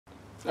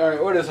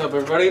Alright, what is up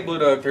everybody?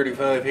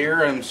 BlueDog35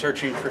 here. I'm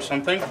searching for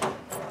something.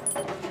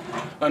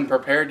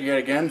 Unprepared yet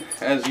again,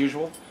 as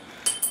usual.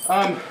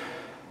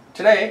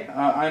 Today,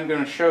 I'm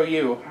going to show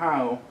you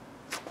how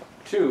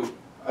to...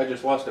 I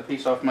just lost a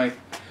piece off my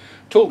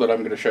tool that I'm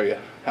going to show you.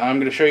 I'm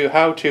going to show you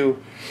how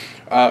to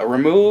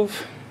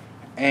remove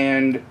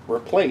and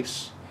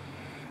replace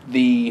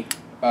the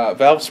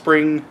valve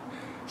spring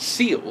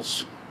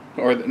seals,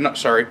 or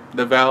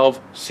the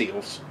valve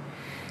seals,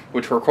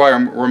 which require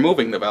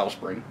removing the valve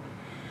spring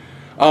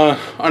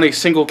on a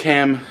single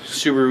cam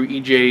Subaru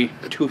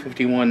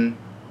EJ251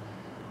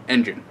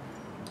 engine.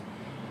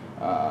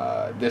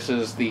 This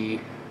is the...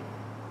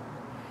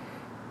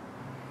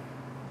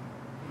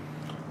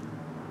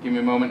 Give me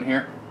a moment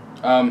here.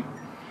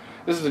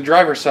 This is the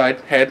driver's side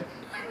head.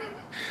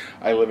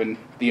 I live in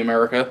the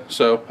America,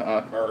 so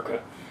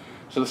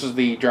So this is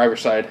the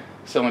driver's side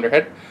cylinder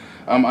head.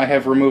 I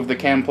have removed the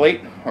cam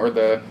plate, or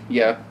the,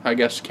 I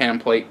guess cam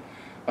plate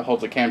that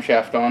holds the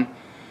camshaft on.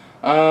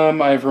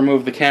 I've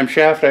removed the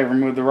camshaft, I've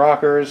removed the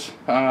rockers.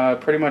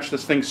 Pretty much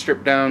this thing's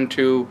stripped down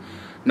to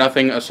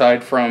nothing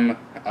aside from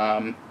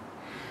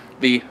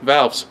the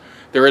valves.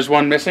 There is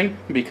one missing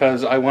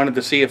because I wanted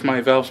to see if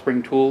my valve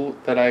spring tool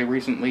that I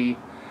recently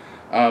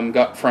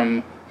got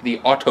from the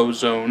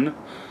AutoZone,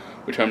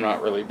 which I'm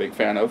not really a big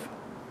fan of,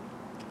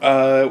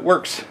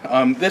 works.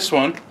 This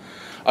one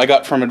I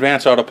got from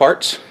Advanced Auto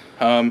Parts,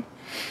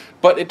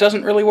 but it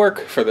doesn't really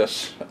work for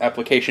this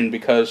application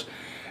because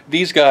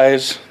these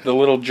guys, the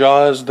little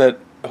jaws that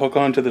hook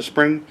onto the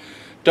spring,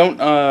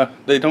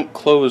 they don't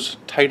close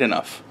tight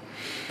enough.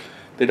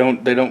 They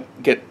don't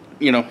get,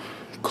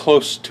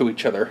 close to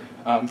each other.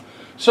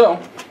 So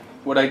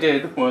what I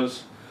did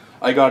was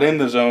I got in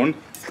the zone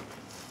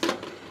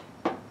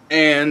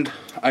and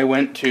I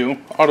went to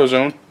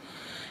AutoZone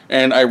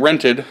and I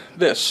rented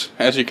this.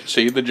 As you can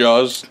see, the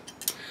jaws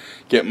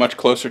get much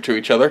closer to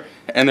each other,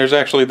 and there's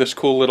actually this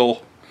cool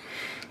little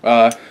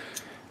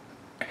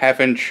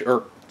half-inch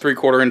or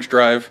three-quarter-inch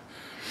drive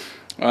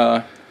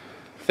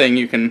thing.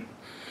 You can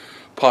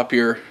pop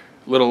your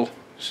little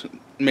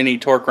mini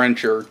torque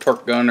wrench or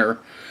torque gun or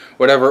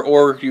whatever,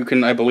 or you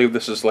can, I believe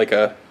this is like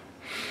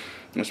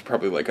it's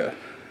probably like a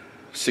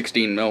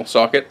 16 mil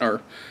socket,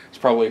 or it's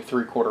probably a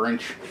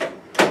three-quarter-inch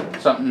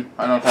something.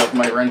 I don't have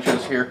my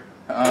wrenches here.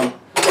 I'll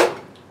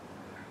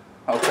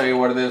tell you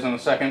what it is in a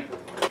second.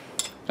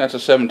 That's a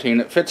 17.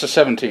 It fits a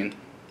 17.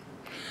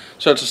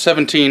 So it's a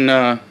 17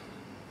 mil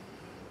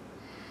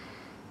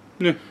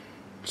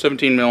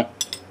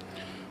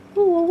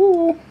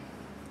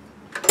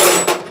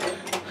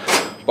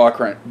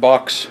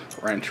box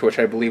wrench, which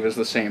I believe is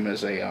the same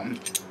as a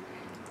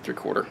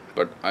three-quarter,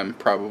 but I'm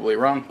probably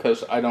wrong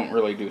because I don't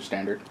really do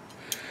standard.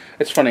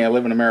 It's funny, I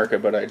live in America,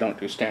 but I don't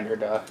do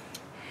standard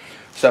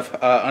stuff.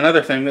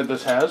 Another thing that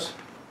this has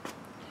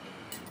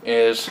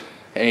is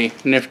a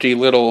nifty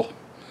little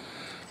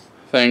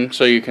thing,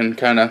 so you can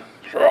kind of,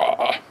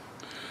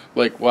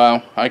 like,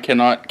 wow, I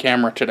cannot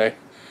camera today.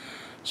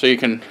 So you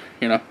can,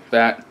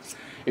 that,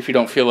 if you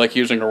don't feel like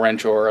using a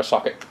wrench or a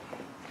socket.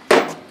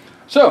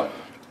 So,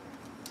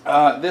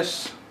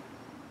 this,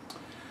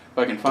 if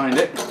I can find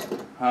it,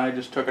 I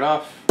just took it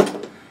off.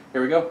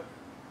 Here we go.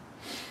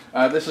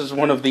 This is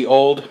one of the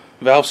old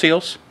valve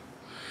seals.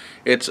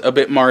 It's a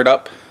bit marred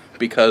up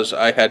because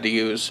I had to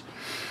use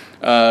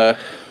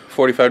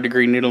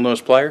 45-degree needle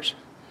nose pliers.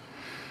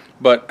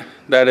 But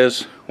that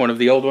is one of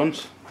the old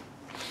ones.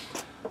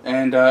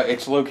 And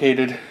it's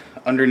located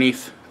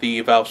underneath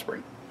the valve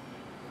spring.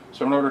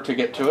 So in order to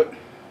get to it,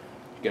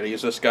 you gotta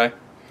use this guy.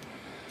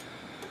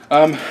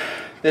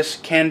 This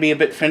can be a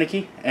bit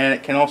finicky, and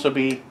it can also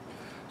be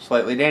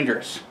slightly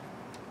dangerous.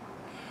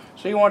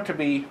 So you want to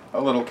be a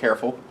little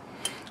careful.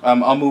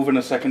 I'll move in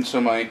a second so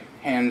my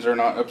hands are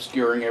not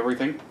obscuring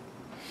everything.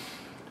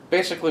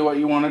 Basically what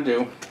you want to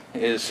do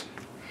is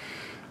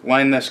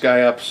line this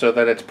guy up so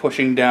that it's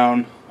pushing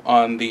down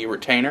on the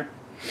retainer.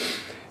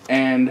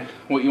 And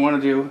what you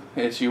want to do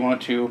is you want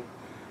to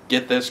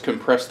get this,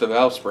 compress the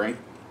valve spring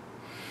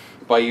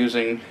by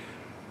using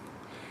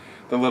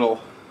the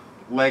little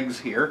legs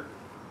here.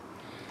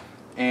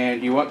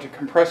 And you want to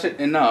compress it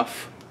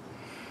enough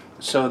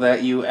so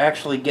that you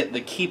actually get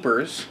the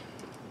keepers.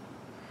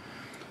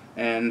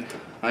 And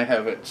I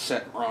have it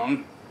set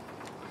wrong.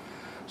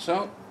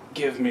 So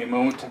give me a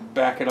moment to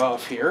back it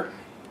off here.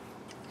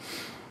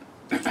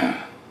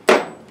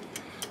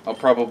 I'll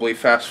probably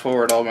fast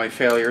forward all my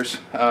failures.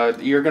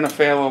 You're going to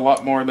fail a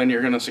lot more than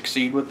you're going to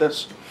succeed with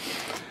this.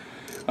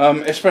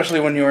 Especially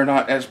when you are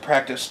not as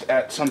practiced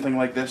at something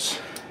like this,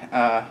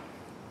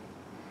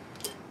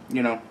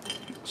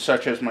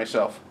 such as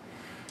myself.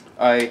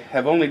 I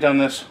have only done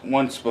this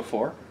once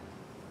before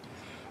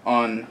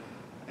on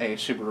a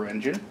Subaru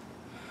engine.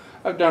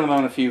 I've done it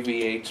on a few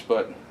V8s,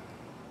 but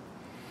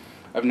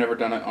I've never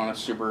done it on a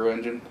Subaru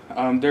engine.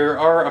 There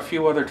are a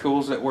few other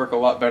tools that work a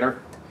lot better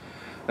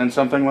than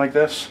something like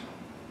this.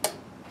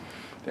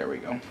 There we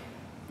go.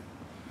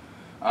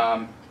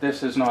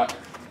 This is not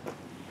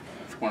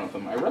one of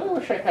them. I really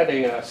wish I had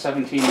a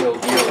 17 mil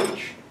gear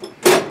wrench,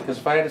 because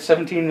if I had a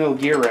 17 mil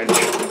gear wrench,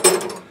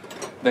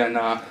 then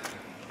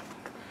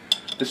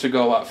this would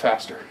go a lot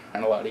faster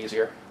and a lot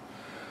easier.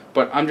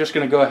 But I'm just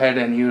going to go ahead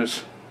and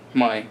use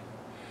my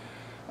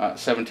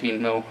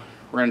 17 mil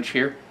wrench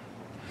here.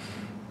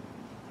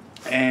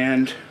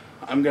 And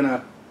I'm going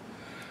to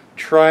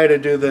try to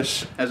do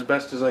this as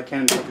best as I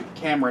can for the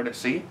camera to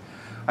see.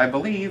 I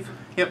believe,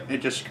 yep, it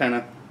just kind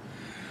of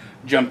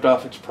jumped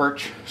off its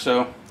perch.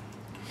 So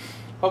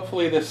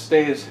hopefully this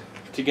stays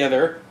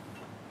together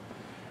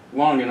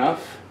long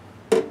enough.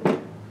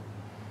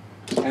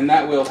 And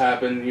that will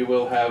happen. You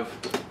will have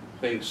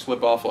things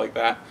slip off like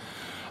that.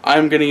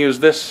 I'm going to use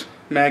this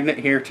magnet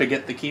here to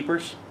get the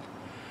keepers.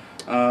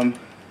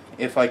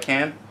 If I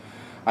can.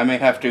 I may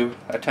have to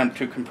attempt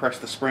to compress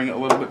the spring a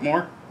little bit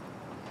more,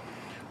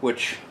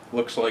 which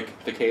looks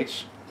like the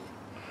case.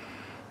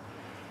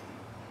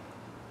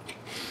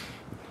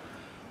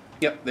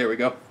 Yep, there we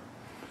go.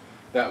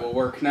 That will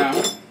work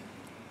now.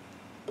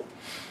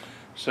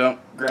 So,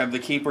 grab the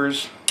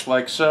keepers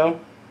like so.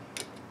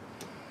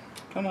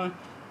 Come on.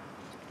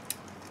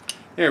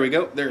 There we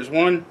go. There's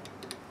one.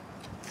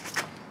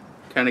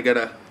 Kind of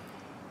gotta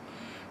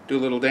do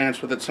a little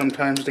dance with it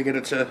sometimes to get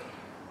it to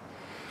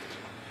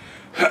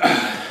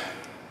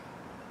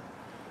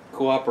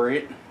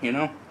cooperate, you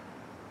know?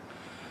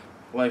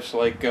 Life's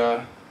like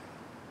a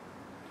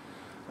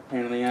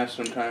pain in the ass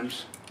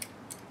sometimes.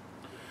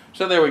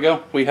 So there we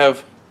go. We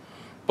have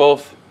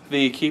both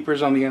the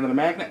keepers on the end of the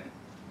magnet.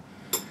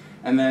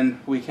 And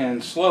then we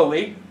can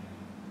slowly,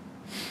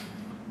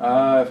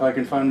 if I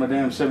can find my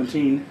damn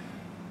 17,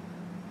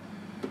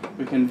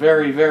 we can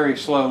very, very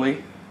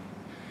slowly,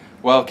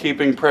 while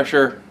keeping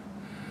pressure,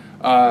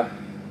 wow,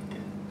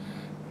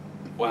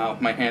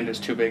 my hand is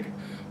too big,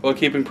 while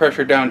keeping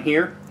pressure down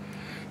here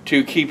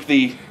to keep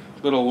the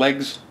little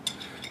legs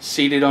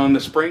seated on the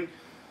spring,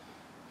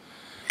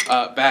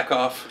 back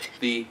off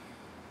the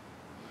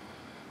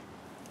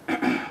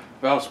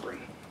valve spring.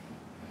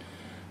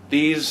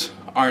 These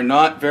are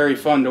not very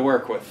fun to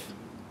work with.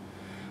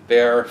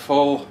 They are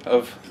full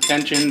of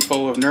tension,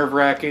 full of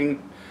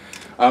nerve-wracking.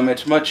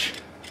 It's much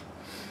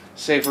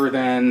safer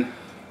than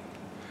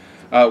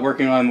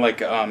working on like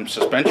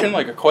suspension,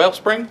 like a coil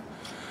spring,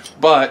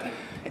 but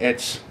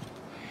it's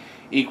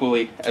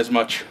equally as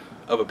much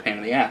of a pain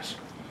in the ass.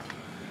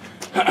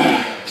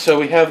 So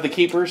we have the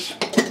keepers,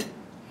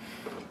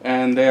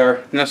 and they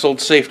are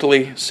nestled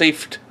safely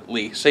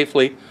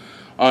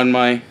on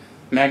my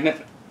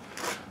magnet.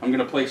 I'm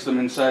going to place them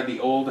inside the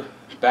old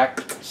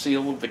back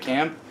seal of the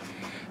cam,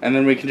 and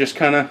then we can just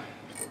kind of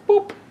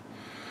boop,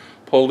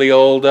 pull the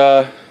old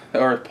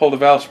or pull the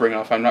valve spring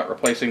off. I'm not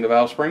replacing the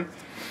valve spring,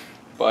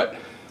 but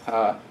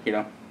you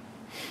know,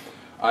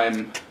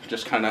 I'm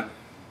just kind of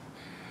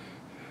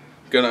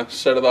gonna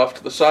set it off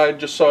to the side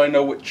just so I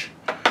know which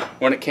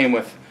one it came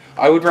with.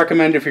 I would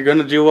recommend, if you're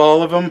gonna do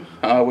all of them,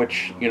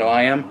 which you know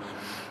I am,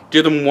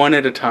 do them one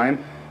at a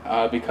time,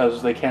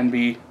 because they can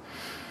be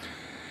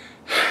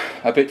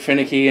a bit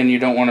finicky, and you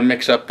don't want to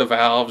mix up the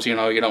valves. You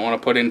know, you don't want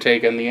to put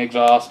intake and the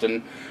exhaust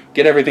and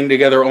get everything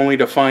together only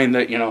to find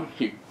that, you know,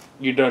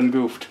 you done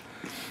goofed.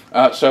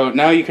 So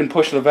now you can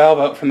push the valve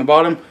out from the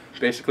bottom.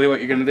 Basically what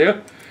you're going to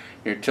do,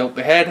 you tilt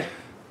the head,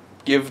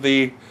 give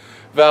the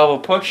valve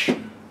a push,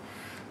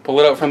 pull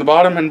it out from the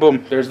bottom, and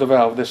boom, there's the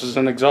valve. This is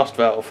an exhaust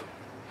valve.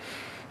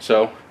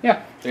 So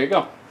yeah, there you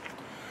go.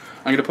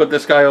 I'm going to put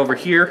this guy over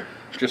here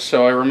just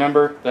so I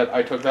remember that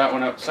I took that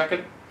one out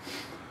second.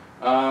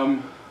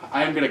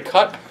 I'm going to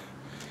cut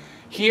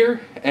here,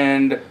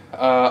 and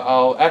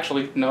I'll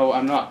actually, no,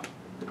 I'm not.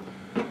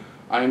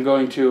 I'm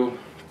going to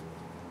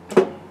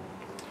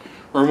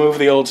remove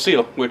the old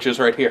seal, which is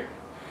right here.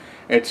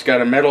 It's got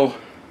a metal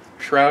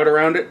shroud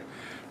around it.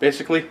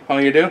 Basically,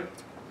 all you do,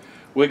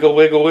 wiggle,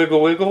 wiggle,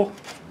 wiggle, wiggle,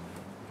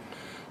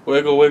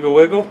 wiggle, wiggle,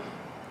 wiggle,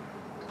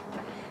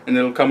 and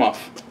it'll come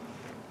off.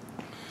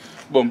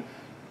 Boom,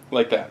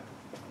 like that.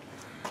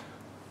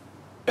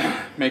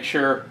 Make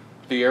sure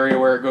the area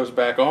where it goes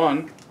back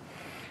on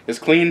is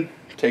clean.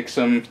 Take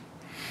some,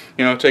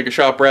 you know, take a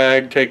shop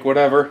rag, take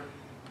whatever,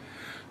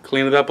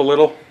 clean it up a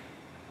little,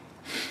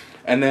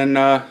 and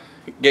then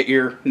get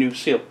your new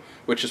seal,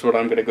 which is what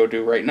I'm going to go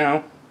do right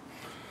now.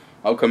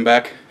 I'll come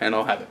back and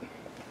I'll have it.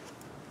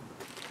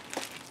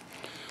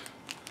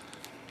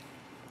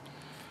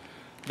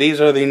 These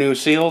are the new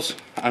seals.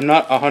 I'm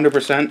not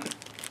 100%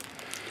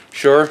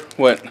 sure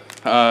what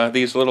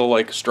these little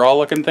like straw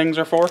looking things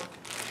are for.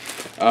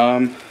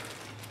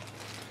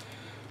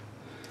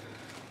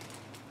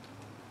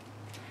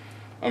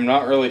 I'm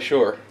not really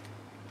sure,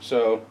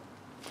 so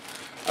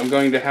I'm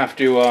going to have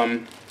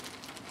to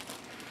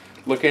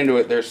look into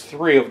it. There's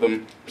 3 of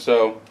them,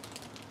 so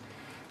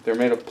they're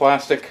made of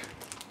plastic.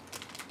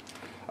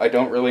 I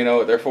don't really know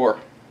what they're for.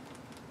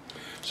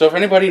 So if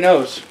anybody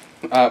knows,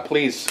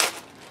 please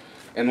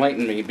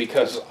enlighten me,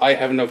 because I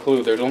have no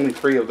clue. There's only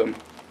 3 of them,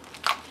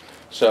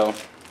 so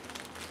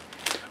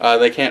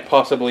they can't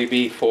possibly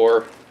be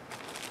for,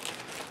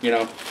 you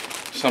know,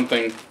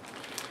 something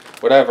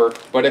whatever.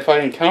 But if I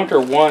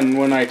encounter one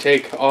when I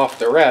take off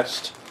the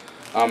rest,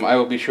 I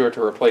will be sure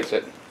to replace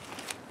it.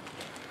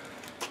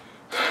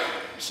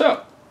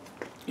 So,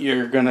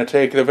 you're going to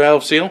take the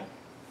valve seal.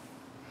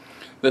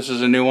 This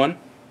is a new one.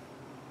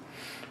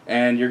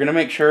 And you're going to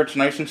make sure it's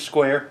nice and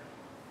square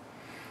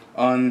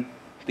on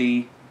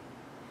the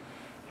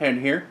head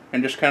here.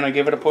 And just kind of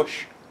give it a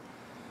push.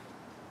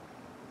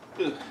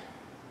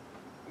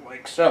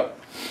 Like so.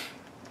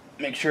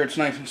 Make sure it's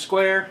nice and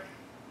square.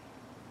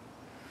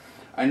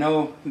 I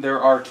know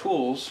there are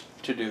tools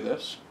to do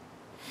this.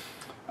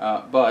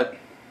 But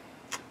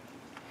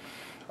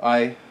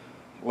I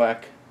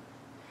lack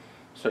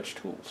such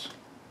tools.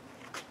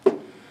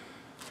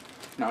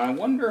 Now I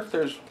wonder if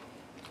there's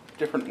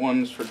different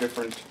ones for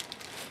different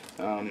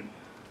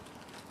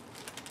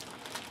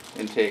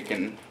intake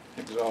and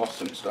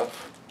exhaust and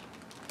stuff.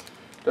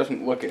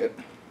 Doesn't look it.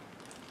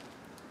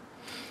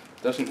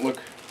 Doesn't look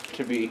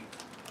to be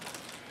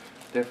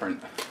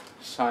different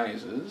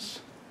sizes.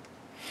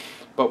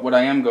 But what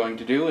I am going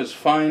to do is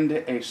find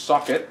a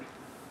socket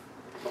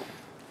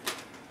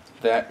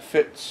that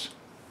fits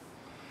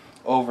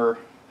over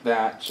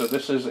that. So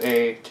this is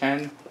a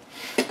 10.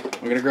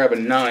 I'm going to grab a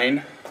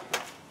 9.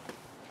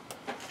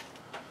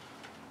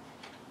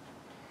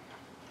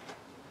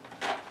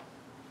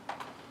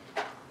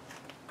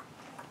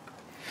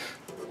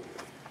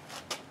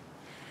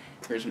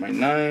 Here's my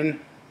 9,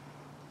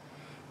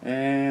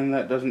 and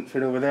that doesn't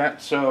fit over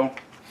that, so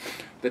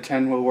the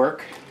 10 will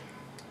work.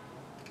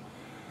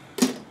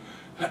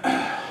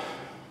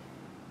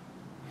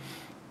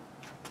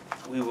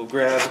 We will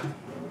grab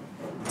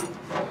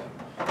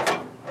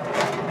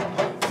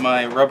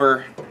my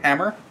rubber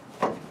hammer.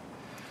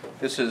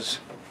 This is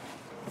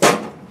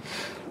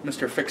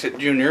Mr. Fix-It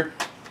Jr.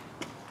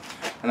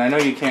 And I know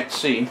you can't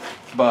see,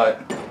 but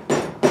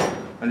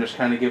I'm just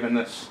kind of giving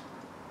this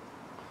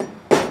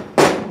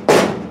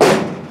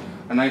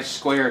a nice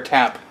square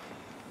tap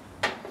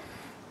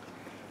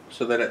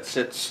so that it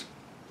sits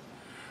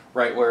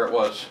right where it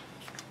was.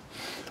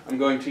 I'm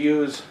going to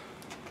use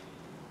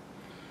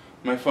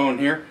my phone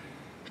here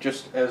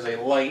just as a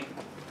light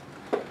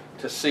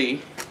to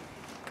see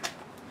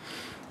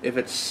if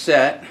it's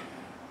set,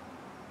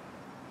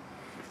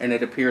 and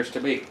it appears to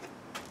be.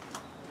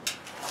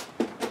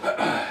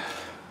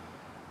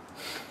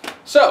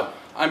 So,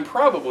 I'm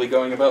probably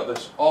going about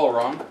this all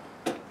wrong,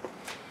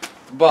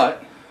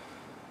 but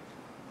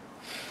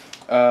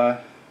I'm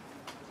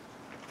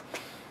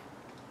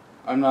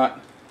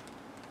not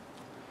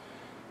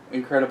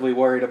incredibly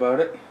worried about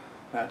it.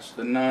 That's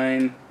the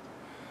 9.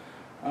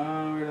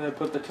 Where did I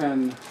put the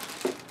 10?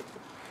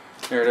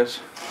 There it is.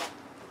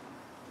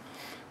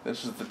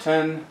 This is the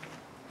 10.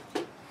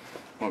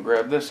 We'll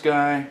grab this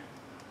guy.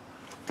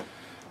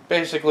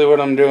 Basically what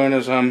I'm doing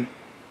is I'm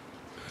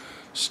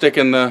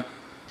sticking the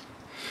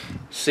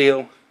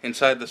seal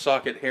inside the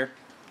socket here.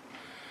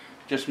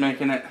 Just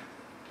making it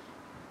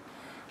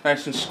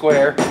nice and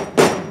square.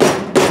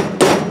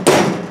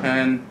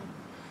 And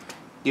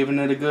giving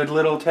it a good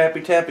little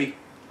tappy-tappy.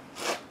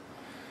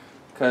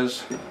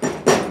 Because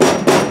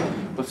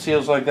with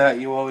seals like that,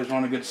 you always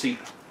want a good seat.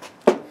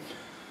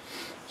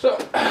 So,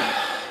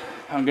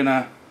 I'm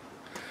gonna,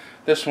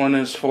 this one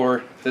is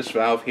for this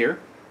valve here,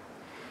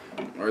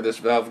 or this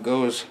valve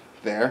goes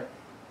there.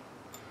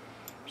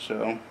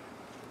 So,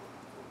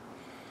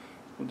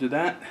 we'll do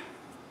that.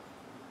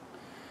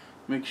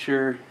 Make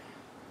sure it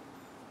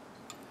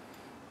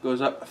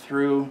goes up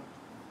through,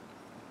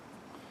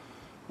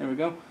 there we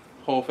go,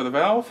 hole for the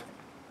valve.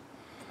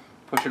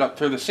 Push it up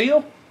through the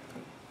seal.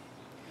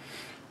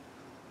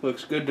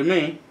 Looks good to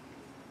me.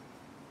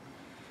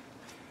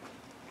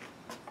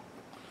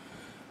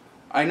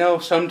 I know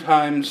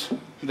sometimes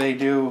they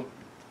do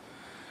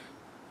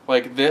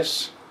like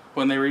this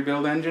when they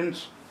rebuild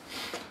engines,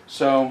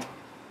 so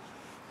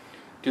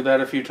do that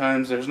a few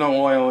times. There's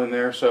no oil in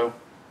there, so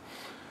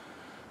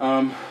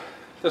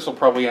this will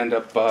probably end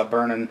up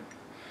burning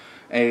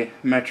a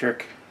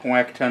metric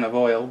whack ton of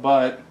oil,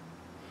 but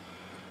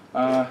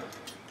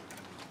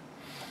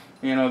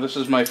you know, this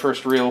is my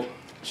first real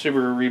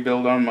Subaru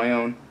rebuild on my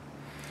own.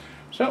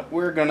 So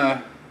we're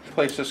gonna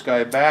place this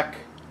guy back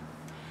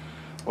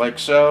like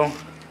so,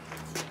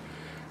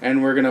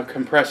 and we're gonna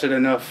compress it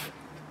enough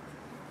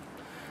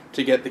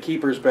to get the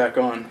keepers back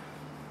on.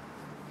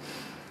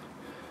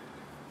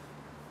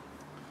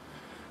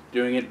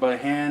 Doing it by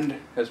hand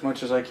as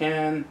much as I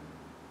can,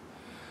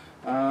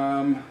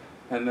 and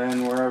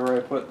then wherever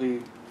I put the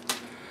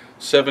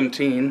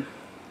 17,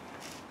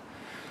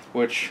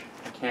 which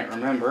I can't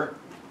remember,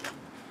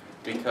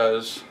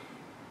 because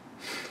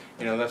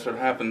you know that's what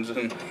happens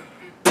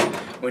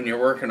when you're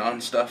working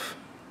on stuff.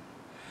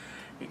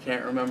 You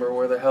can't remember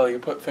where the hell you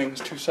put things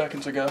 2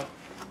 seconds ago.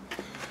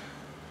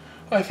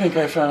 I think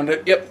I found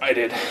it. Yep, I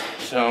did.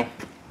 So,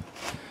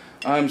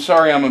 I'm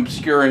sorry I'm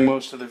obscuring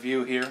most of the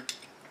view here.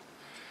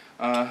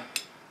 But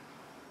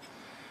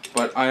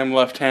I am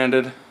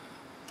left-handed,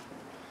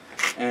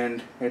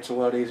 and it's a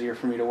lot easier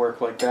for me to work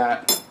like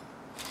that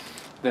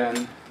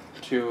than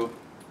to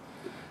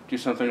do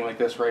something like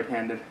this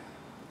right-handed.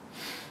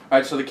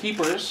 Alright, so the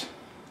keepers,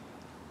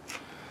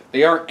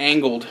 they are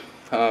angled.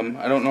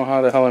 I don't know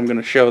how the hell I'm going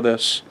to show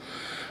this,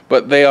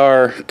 but they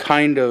are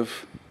kind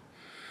of,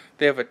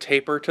 They have a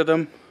taper to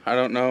them. I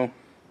don't know.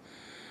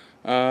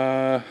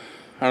 I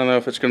don't know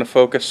if it's going to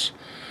focus.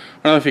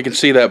 I don't know if you can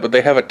see that, but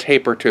they have a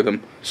taper to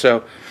them.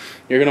 So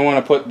you're going to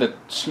want to put the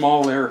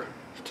smaller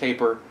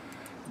taper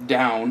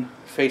down,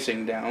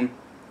 facing down,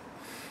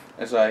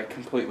 as I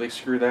completely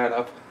screw that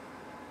up.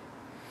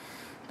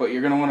 But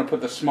you're going to want to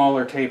put the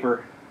smaller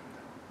taper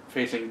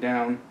facing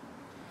down,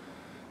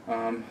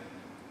 and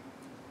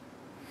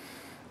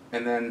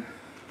then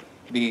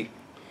the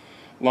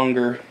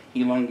longer,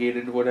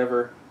 elongated,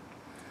 whatever,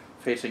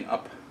 facing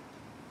up.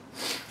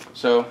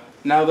 So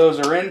now those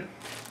are in.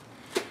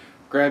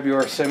 Grab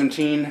your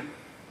 17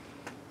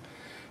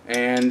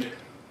 and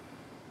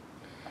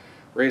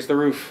raise the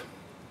roof.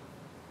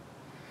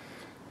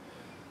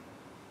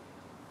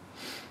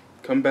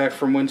 Come back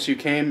from whence you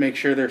came, make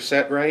sure they're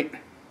set right.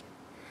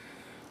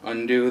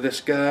 Undo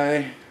this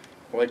guy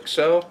like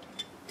so,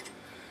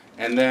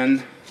 and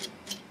then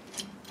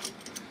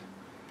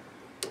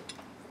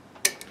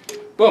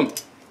boom.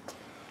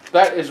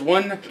 That is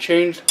one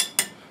changed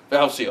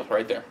valve seal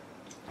right there.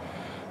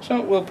 So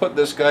we'll put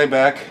this guy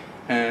back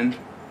and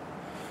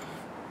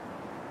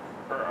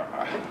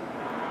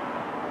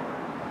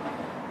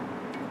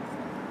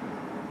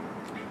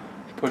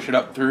push it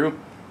up through.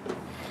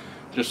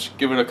 Just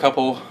give it a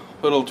couple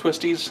little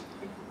twisties.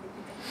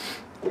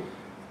 I'm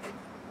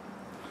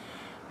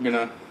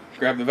gonna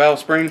grab the valve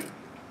spring,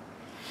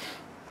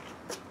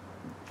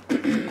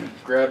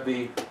 grab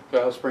the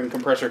valve spring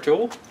compressor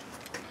tool,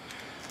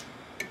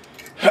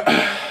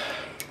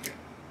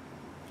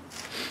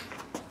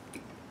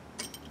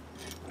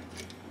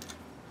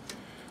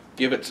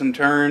 give it some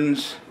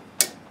turns,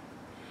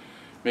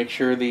 make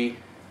sure the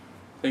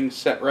thing's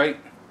set right.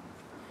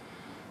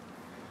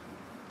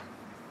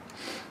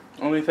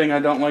 Only thing I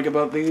don't like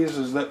about these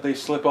is that they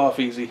slip off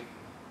easy.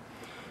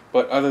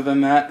 But other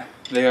than that,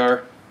 they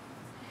are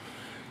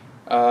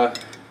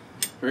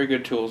very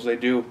good tools. They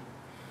do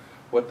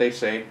what they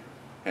say,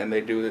 and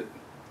they do it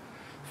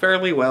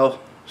fairly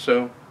well.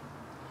 So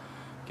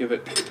give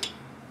it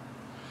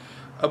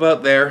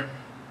about there.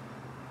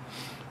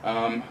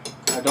 I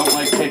don't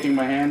like taking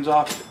my hands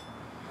off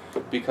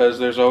because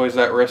there's always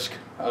that risk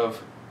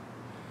of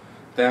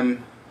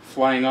them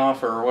flying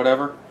off or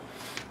whatever.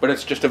 But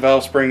it's just a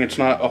valve spring. It's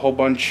not a whole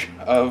bunch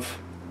of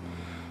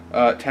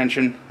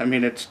tension. I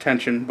mean, it's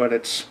tension, but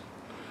it's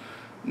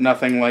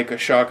nothing like a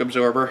shock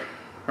absorber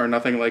or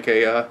nothing like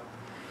a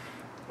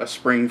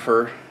spring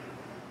for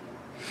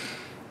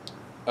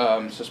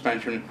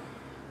suspension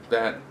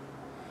that,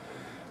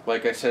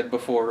 like I said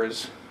before,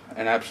 is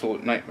an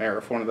absolute nightmare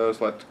if one of those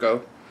lets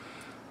go.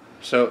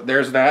 So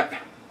there's that.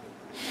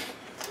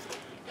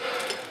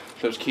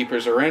 Those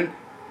keepers are in.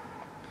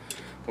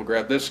 We'll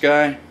grab this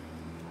guy.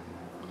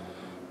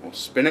 We'll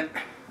spin it,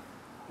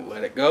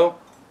 let it go,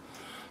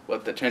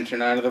 let the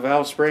tension out of the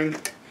valve spring.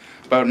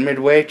 About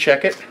midway,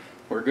 check it,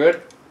 we're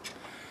good.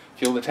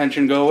 Feel the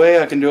tension go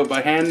away. I can do it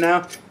by hand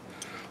now.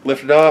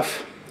 Lift it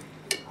off,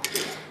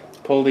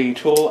 pull the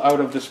tool out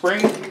of the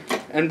spring,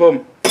 and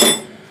boom.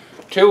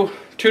 Two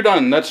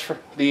done. That's for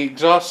the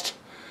exhaust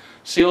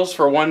seals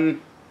for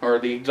one, or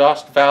the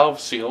exhaust valve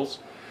seals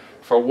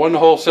for one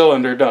whole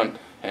cylinder done.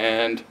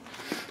 And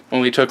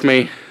only took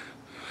me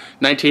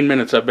 19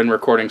 minutes I've been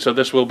recording, so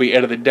this will be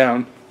edited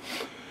down.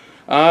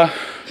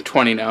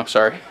 20 now,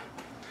 sorry.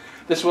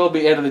 This will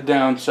be edited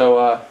down,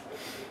 so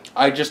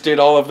I just did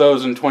all of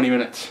those in 20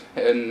 minutes,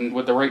 and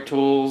with the right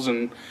tools,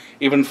 and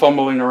even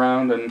fumbling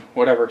around and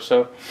whatever.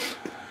 So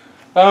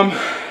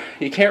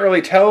you can't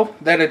really tell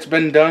that it's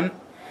been done,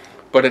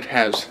 but it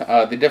has.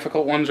 The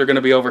difficult ones are going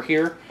to be over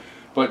here,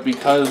 but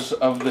because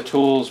of the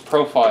tool's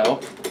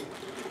profile,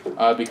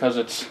 because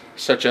it's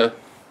such a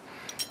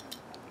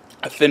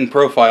thin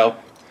profile,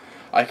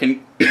 I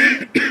can,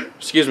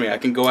 excuse me, I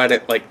can go at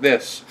it like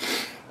this,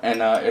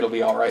 and it'll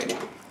be alright.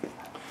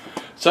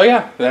 So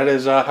yeah, that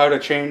is how to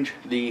change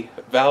the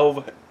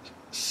valve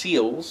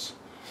seals,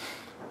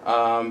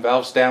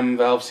 valve stem,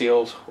 valve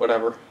seals,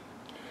 whatever,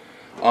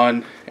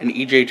 on an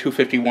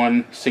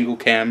EJ251 single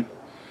cam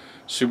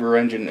Subaru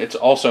engine. It's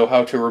also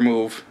how to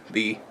remove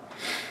the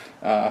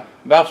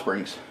valve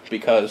springs,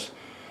 because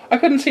I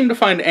couldn't seem to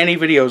find any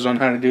videos on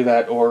how to do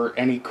that or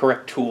any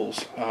correct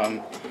tools.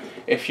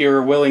 If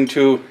you're willing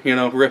to, you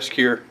know, risk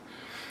your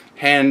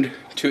hand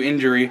to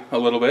injury a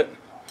little bit,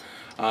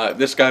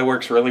 this guy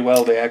works really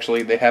well. They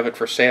have it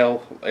for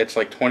sale. It's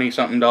like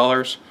 $20-something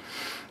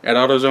at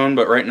AutoZone,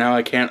 but right now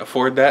I can't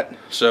afford that.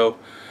 So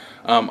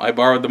I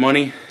borrowed the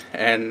money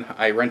and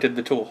I rented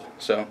the tool.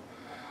 So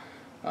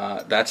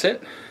that's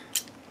it.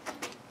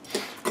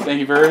 Thank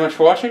you very much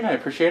for watching. I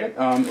appreciate it.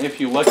 If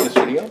you liked this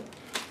video,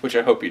 which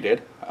I hope you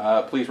did,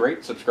 please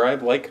rate,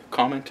 subscribe, like,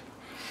 comment.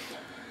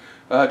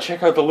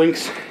 Check out the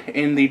links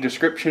in the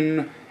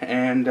description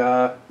and,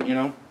 you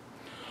know,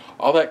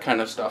 all that kind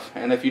of stuff.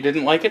 And if you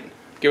didn't like it,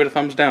 give it a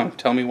thumbs down.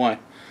 Tell me why.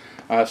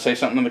 Say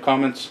something in the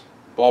comments.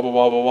 Blah, blah,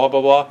 blah, blah, blah,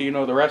 blah, blah. You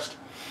know the rest.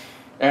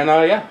 And,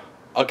 yeah,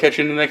 I'll catch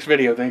you in the next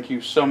video. Thank you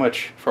so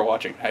much for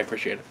watching. I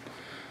appreciate it.